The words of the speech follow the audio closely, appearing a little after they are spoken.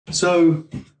So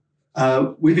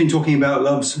we've been talking about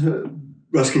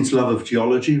Ruskin's love of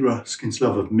geology, Ruskin's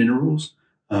love of minerals.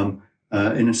 In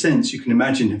a sense, you can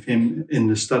imagine of him in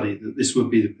the study that this would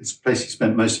be the place he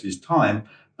spent most of his time.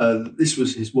 This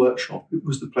was his workshop. It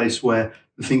was the place where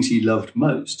the things he loved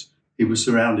most, he was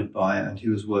surrounded by and he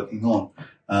was working on.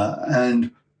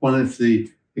 And one of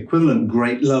the equivalent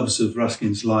great loves of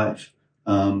Ruskin's life,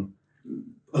 along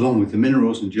with the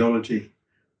minerals and geology,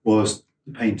 was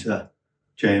the painter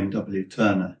JMW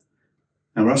Turner.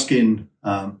 Now, Ruskin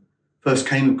first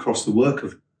came across the work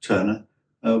of Turner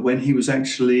when he was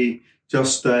actually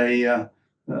just a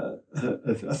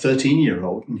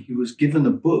 13-year-old, and he was given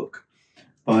a book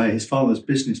by his father's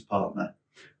business partner,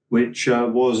 which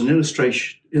was an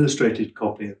illustrated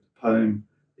copy of the poem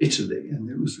Italy, and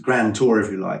it was the grand tour,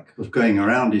 if you like, of going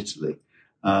around Italy.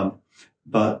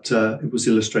 But it was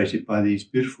illustrated by these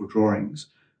beautiful drawings,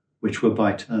 which were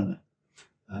by Turner.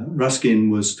 Ruskin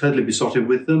was totally besotted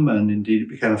with them, and indeed it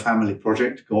became a family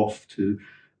project to go off to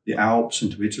the Alps and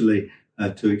to Italy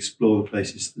to explore the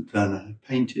places that Turner had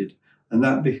painted. And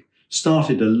that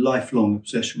started a lifelong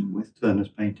obsession with Turner's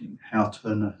painting, how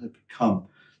Turner had become,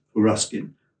 for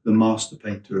Ruskin, the master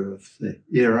painter of the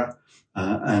era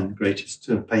and greatest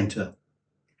painter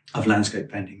of landscape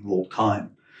painting of all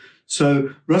time.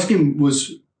 So Ruskin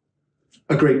was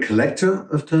a great collector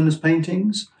of Turner's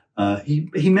paintings.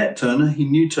 He met Turner, he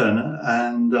knew Turner,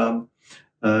 and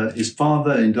his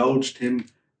father indulged him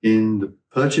in the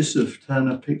purchase of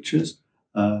Turner pictures.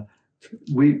 The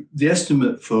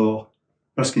estimate for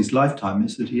Ruskin's lifetime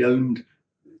is that he owned,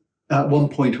 at one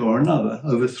point or another,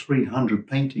 over 300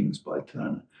 paintings by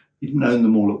Turner. He didn't own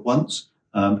them all at once.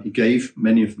 He gave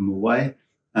many of them away,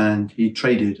 and he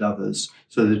traded others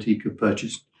so that he could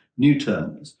purchase new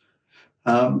Turners.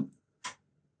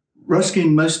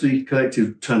 Ruskin mostly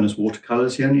collected Turner's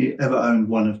watercolors. He only ever owned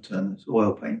one of Turner's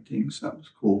oil paintings. That was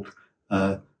called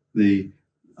a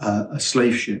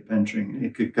slave ship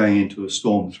going into a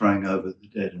storm, throwing over the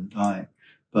dead and dying.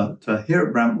 But here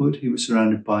at Brantwood, he was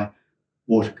surrounded by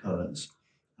watercolors.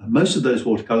 Most of those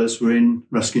watercolors were in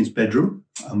Ruskin's bedroom,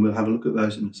 and we'll have a look at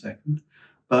those in a second.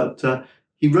 But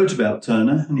he wrote about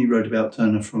Turner, and he wrote about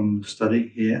Turner from the study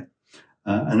here.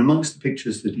 And amongst the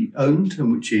pictures that he owned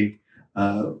and which he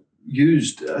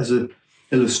used as an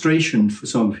illustration for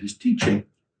some of his teaching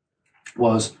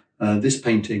was this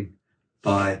painting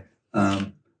by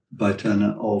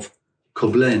Turner of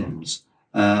Koblenz.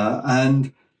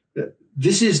 And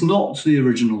this is not the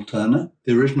original Turner.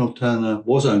 The original Turner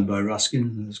was owned by Ruskin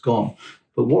and has gone.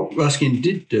 But what Ruskin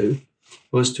did do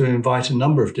was to invite a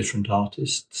number of different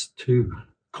artists to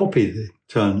copy the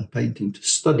Turner painting, to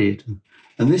study it.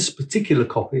 And this particular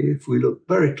copy, if we look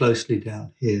very closely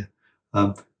down here,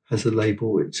 has a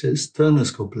label which says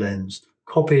Turner's Koblenz,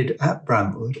 copied at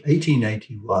Brantwood,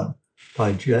 1881,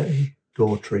 by J.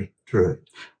 Daughtry Druitt.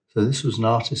 So this was an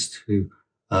artist who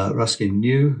Ruskin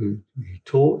knew, who he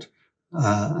taught,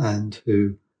 and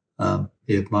who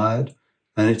he admired.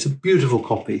 And it's a beautiful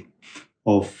copy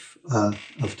of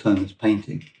Turner's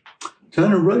painting.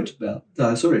 Ruskin wrote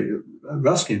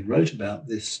about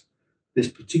this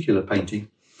particular painting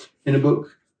in a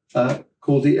book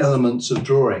called The Elements of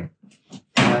Drawing.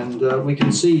 And we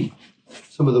can see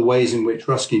some of the ways in which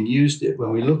Ruskin used it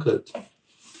when we look at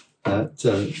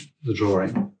the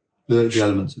drawing, the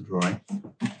elements of drawing.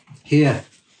 Here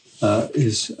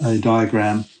is a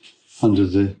diagram under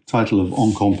the title of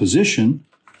On Composition.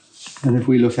 And if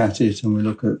we look at it and we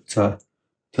look at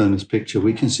Turner's picture,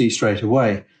 we can see straight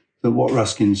away that what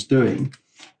Ruskin's doing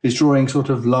is drawing sort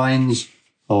of lines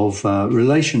of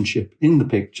relationship in the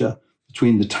picture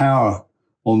between the tower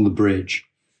on the bridge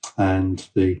and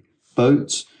the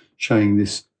boats, showing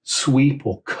this sweep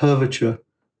or curvature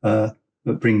that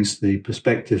brings the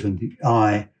perspective and the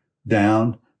eye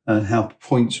down, and how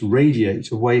points radiate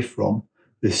away from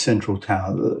this central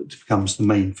tower that becomes the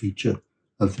main feature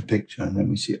of the picture. And then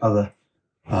we see other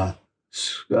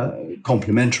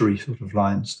complementary sort of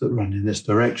lines that run in this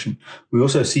direction. We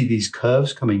also see these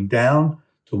curves coming down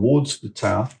towards the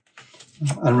tower,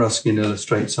 and Ruskin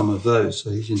illustrates some of those.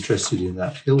 So he's interested in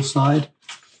that hillside.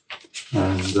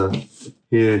 And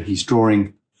here he's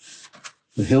drawing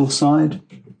the hillside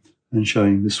and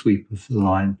showing the sweep of the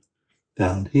line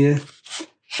down here.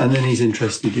 And then he's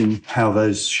interested in how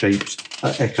those shapes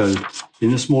are echoed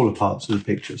in the smaller parts of the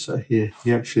picture. So here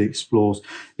he actually explores,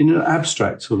 in an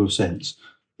abstract sort of sense,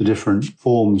 the different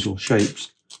forms or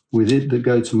shapes with it that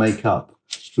go to make up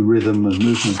the rhythm and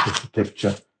movement of the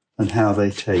picture and how they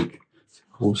take,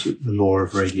 of course, the law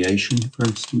of radiation, for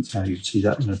instance, how you'd see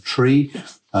that in a tree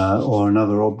or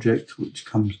another object which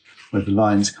comes where the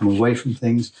lines come away from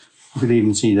things. You could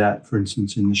even see that, for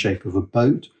instance, in the shape of a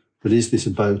boat. But is this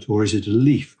a boat or is it a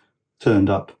leaf turned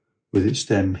up with its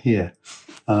stem here?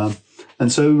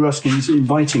 And so Ruskin's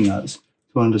inviting us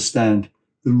to understand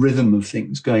the rhythm of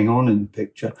things going on in the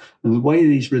picture and the way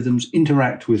these rhythms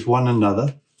interact with one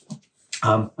another.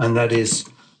 And that is,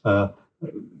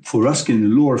 for Ruskin, the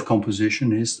law of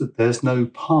composition is that there's no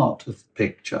part of the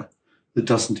picture that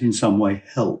doesn't in some way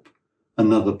help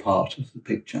another part of the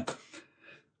picture.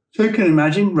 So you can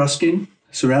imagine Ruskin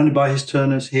surrounded by his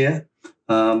Turners here,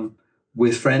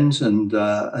 with friends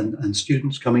and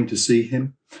students coming to see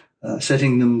him,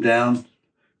 setting them down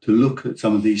to look at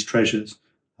some of these treasures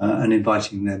and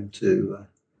inviting them to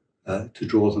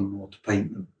draw them or to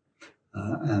paint them.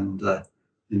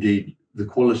 Indeed, the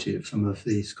quality of some of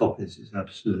these copies is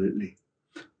absolutely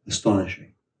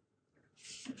astonishing.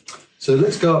 So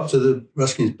let's go up to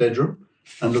Ruskin's bedroom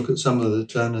and look at some of the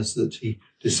Turners that he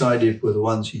decided were the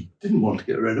ones he didn't want to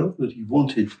get rid of, that he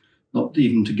wanted not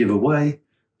even to give away,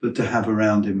 but to have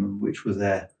around him, and which were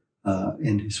there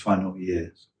in his final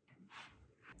years.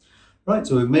 Right,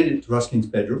 so we've made it to Ruskin's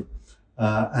bedroom,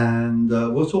 and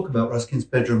we'll talk about Ruskin's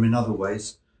bedroom in other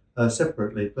ways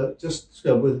separately, but just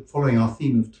with following our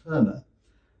theme of Turner,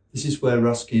 this is where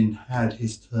Ruskin had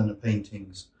his Turner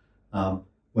paintings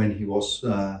when he was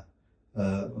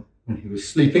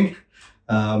sleeping,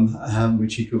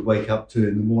 which he could wake up to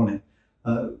in the morning.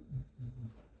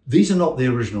 These are not the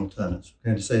original Turners.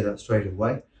 I'm going to say that straight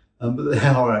away, but they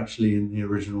are actually in the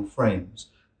original frames.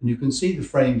 And you can see the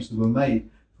frames that were made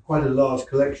for quite a large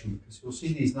collection, because you'll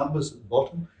see these numbers at the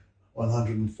bottom,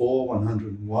 104,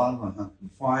 101,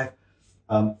 105.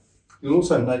 You'll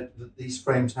also note that these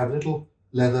frames have little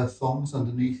leather thongs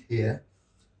underneath here,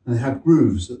 and they have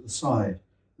grooves at the side.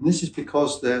 And this is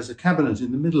because there's a cabinet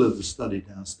in the middle of the study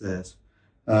downstairs,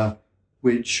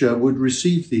 which would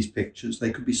receive these pictures.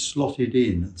 They could be slotted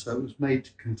in, and so it was made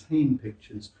to contain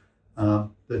pictures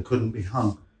that couldn't be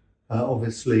hung.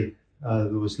 Obviously, there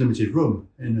was limited room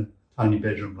in a tiny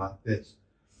bedroom like this.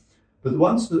 But the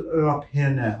ones that are up here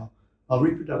now are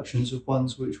reproductions of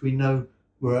ones which we know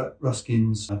were at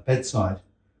Ruskin's bedside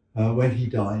when he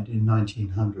died in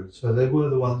 1900. So they were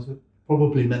the ones that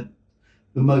probably meant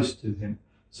the most to him.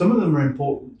 Some of them are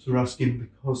important to Ruskin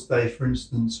because they, for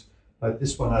instance, like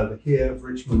this one over here of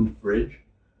Richmond Bridge,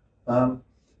 that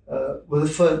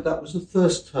was the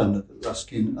first Turner that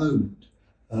Ruskin owned,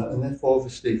 and therefore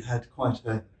obviously it had quite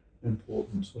an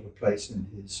important sort of place in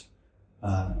his,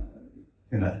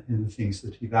 in the things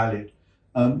that he valued.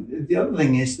 The other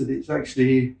thing is that it's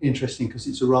actually interesting because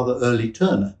it's a rather early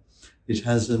Turner. It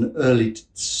has an early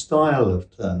style of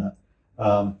Turner,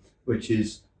 which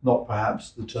is not perhaps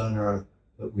the Turner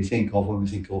that we think of when we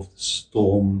think of the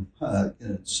storm,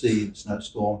 sea, the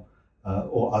snowstorm,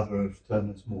 or other of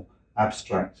Turner's more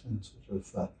abstract and sort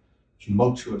of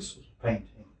tumultuous sort of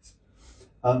paintings.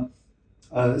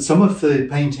 Some of the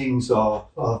paintings are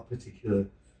particular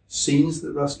scenes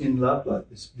that Ruskin loved, like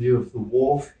this view of the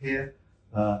wharf here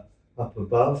up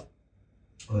above,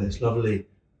 or this lovely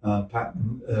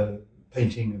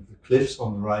painting of the cliffs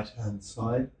on the right-hand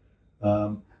side,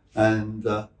 and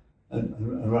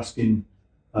Ruskin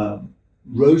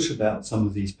wrote about some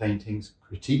of these paintings,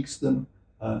 critiques them,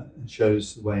 and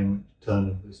shows the way in which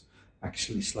Turner was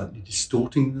actually slightly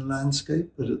distorting the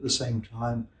landscape, but at the same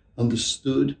time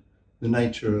understood the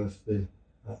nature of the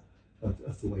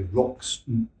way rocks,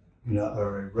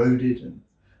 are eroded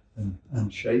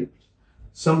and shaped.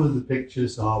 Some of the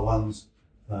pictures are ones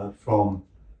from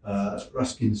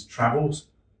Ruskin's travels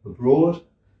abroad.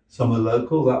 Some are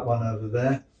local. That one over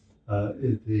there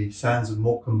is the sands of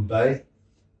Morecambe Bay.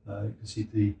 You can see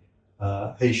the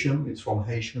Heysham. It's from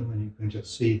Heysham, and you can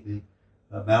just see the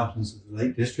mountains of the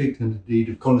Lake District and indeed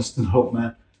of Coniston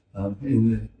Hopman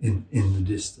in the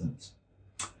distance.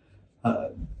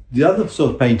 The other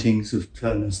sort of paintings of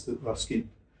Turner's that Ruskin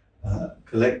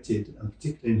collected, and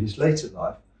particularly in his later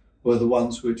life, were the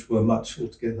ones which were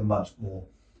altogether much more,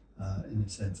 in a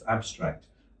sense, abstract.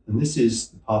 And this is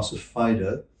the Pass of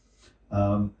Fido,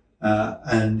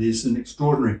 and is an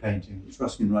extraordinary painting which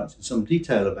Ruskin writes in some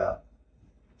detail about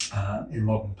in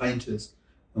Modern Painters.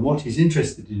 And what he's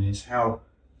interested in is how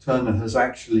Turner has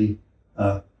actually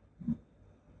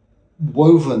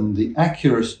woven the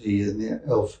accuracy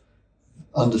of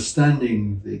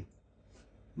understanding the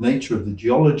nature of the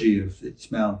geology of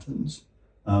these mountains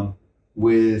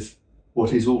with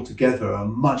what is altogether a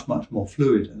much, much more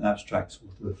fluid and abstract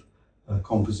sort of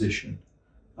composition.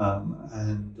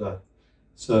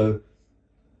 So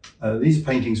these are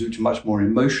paintings which are much more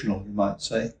emotional, you might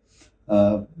say,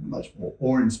 much more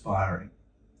awe-inspiring.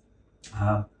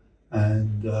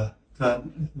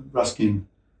 Ruskin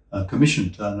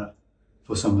commissioned Turner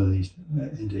for some of these,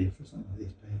 indeed for some of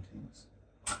these paintings.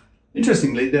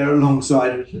 Interestingly, they're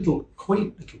alongside a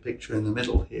quaint little picture in the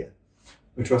middle here,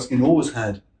 which Ruskin always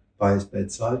had by his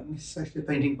bedside, and it's actually a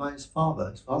painting by his father.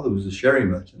 His father was a sherry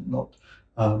merchant, not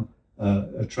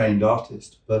a trained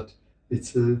artist, but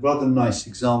it's a rather nice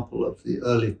example of the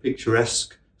early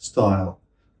picturesque style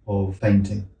of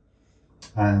painting,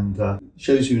 and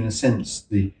shows you in a sense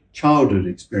the childhood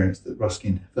experience that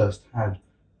Ruskin first had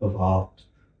of art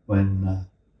when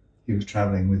he was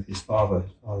travelling with his father.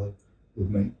 His father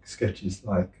would make sketches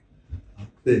like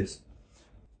this.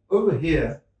 Over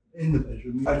here in the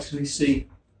bedroom, you actually see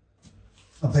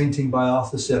a painting by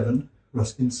Arthur Seven,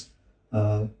 Ruskin's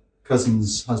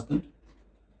cousin's husband,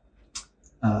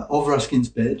 of Ruskin's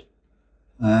bed,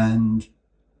 and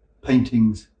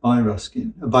paintings by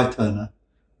Turner,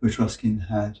 which Ruskin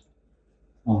had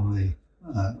on the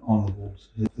walls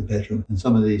of the bedroom. And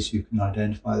some of these you can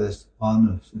identify. There's one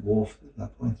of the wharf that I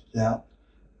pointed out,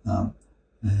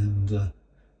 and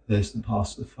there's the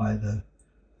Pass of Fido.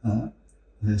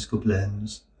 There's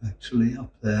Gobelins actually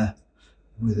up there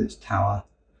with its tower,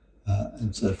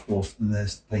 and so forth. And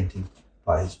there's the painting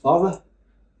by his father,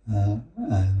 and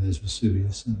there's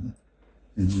Vesuvius in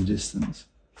the distance.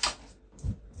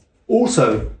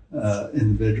 Also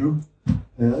in the bedroom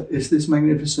is this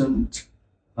magnificent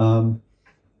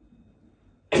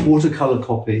watercolour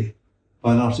copy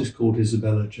by an artist called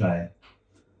Isabella J.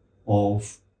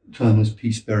 of Turner's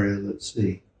Peace Burial at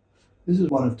Sea. This is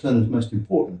one of Turner's most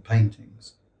important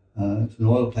paintings. It's an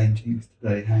oil painting,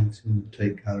 today hangs in the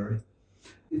Tate Gallery.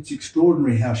 It's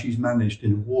extraordinary how she's managed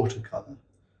in watercolour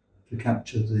to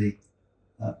capture the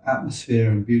atmosphere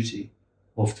and beauty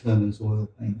of Turner's oil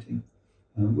painting.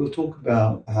 We'll talk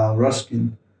about how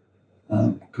Ruskin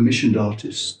commissioned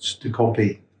artists to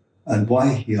copy, and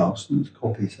why he asked them to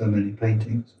copy so many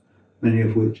paintings, many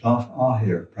of which are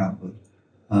here at Brantwood.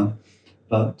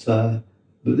 But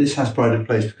this has pride of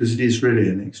place because it is really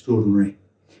an extraordinary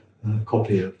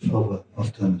copy of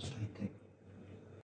Turner's painting.